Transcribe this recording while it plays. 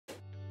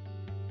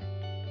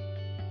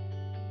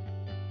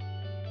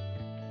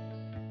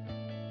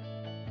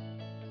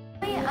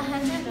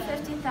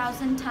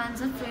150,000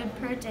 tons of food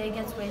per day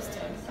gets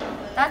wasted.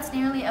 That's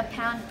nearly a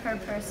pound per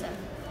person.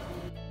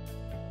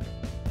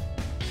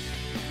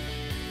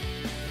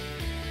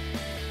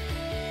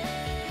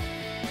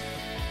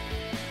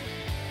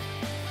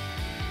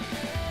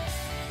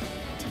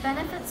 To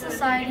benefit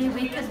society,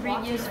 we could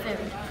reuse food.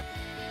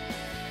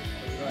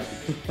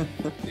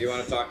 Do you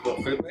want to talk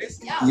about food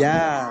waste?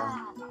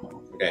 Yeah.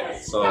 Okay,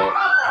 so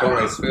don't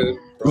waste food.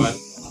 One,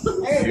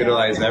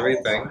 utilize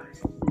everything.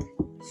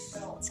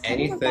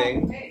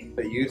 Anything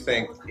that you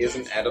think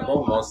isn't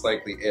edible most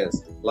likely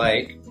is.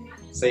 Like,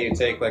 say you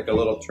take like a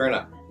little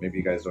turnip. Maybe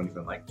you guys don't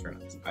even like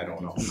turnips. I don't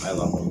know. I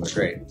love them. They're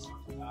great.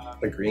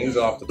 The greens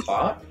off the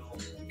top,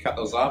 cut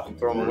those off and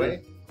throw them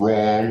away.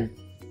 Wrong.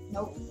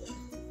 Nope.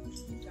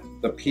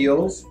 The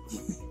peels,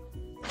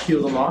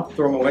 peel them off,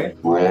 throw them away.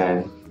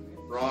 Wrong.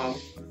 Wrong.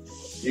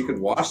 You could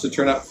wash the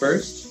turnip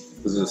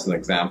first. This is just an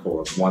example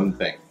of one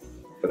thing,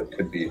 but it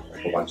could be a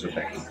whole bunch of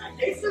things.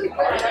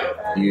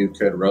 You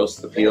could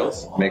roast the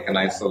peels, make a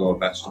nice little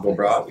vegetable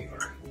broth,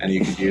 and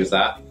you could use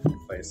that in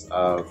place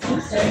of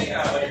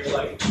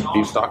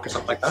beef stock or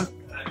something like that.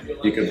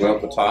 You could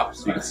wilt the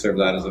tops, you could serve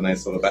that as a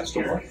nice little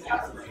vegetable.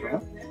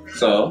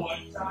 So,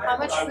 how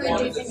much food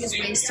do you think is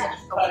wasted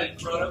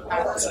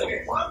a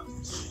week?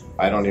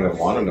 I don't even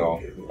want to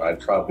know. I'd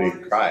probably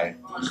cry.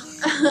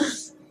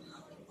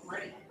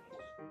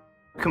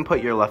 You can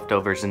put your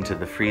leftovers into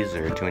the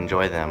freezer to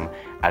enjoy them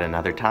at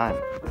another time.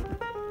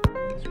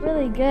 It's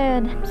really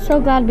good. I'm so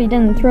glad we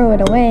didn't throw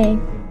it away.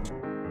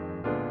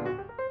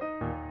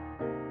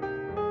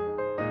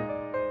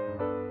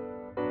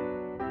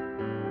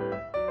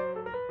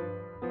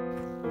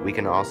 We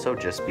can also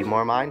just be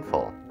more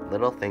mindful.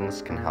 Little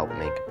things can help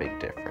make a big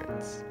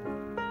difference.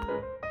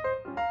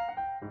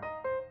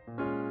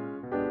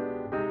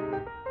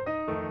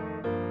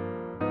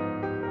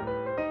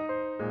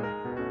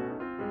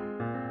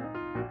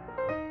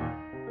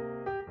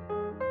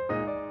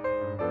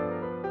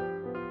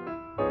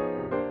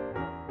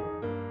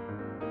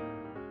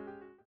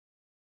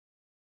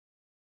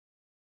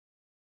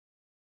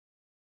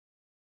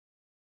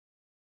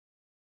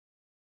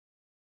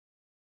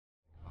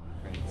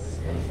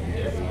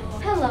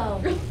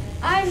 Hello,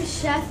 I'm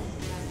Chef.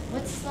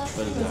 What's the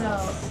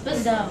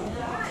Bizzo.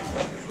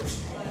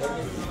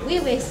 We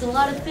waste a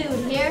lot of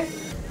food here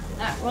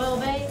at Royal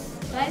Bay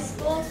High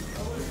School,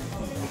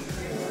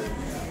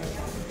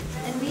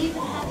 and we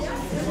even have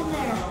some food in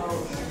there.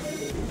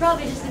 We're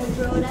probably just gonna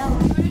throw it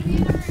out.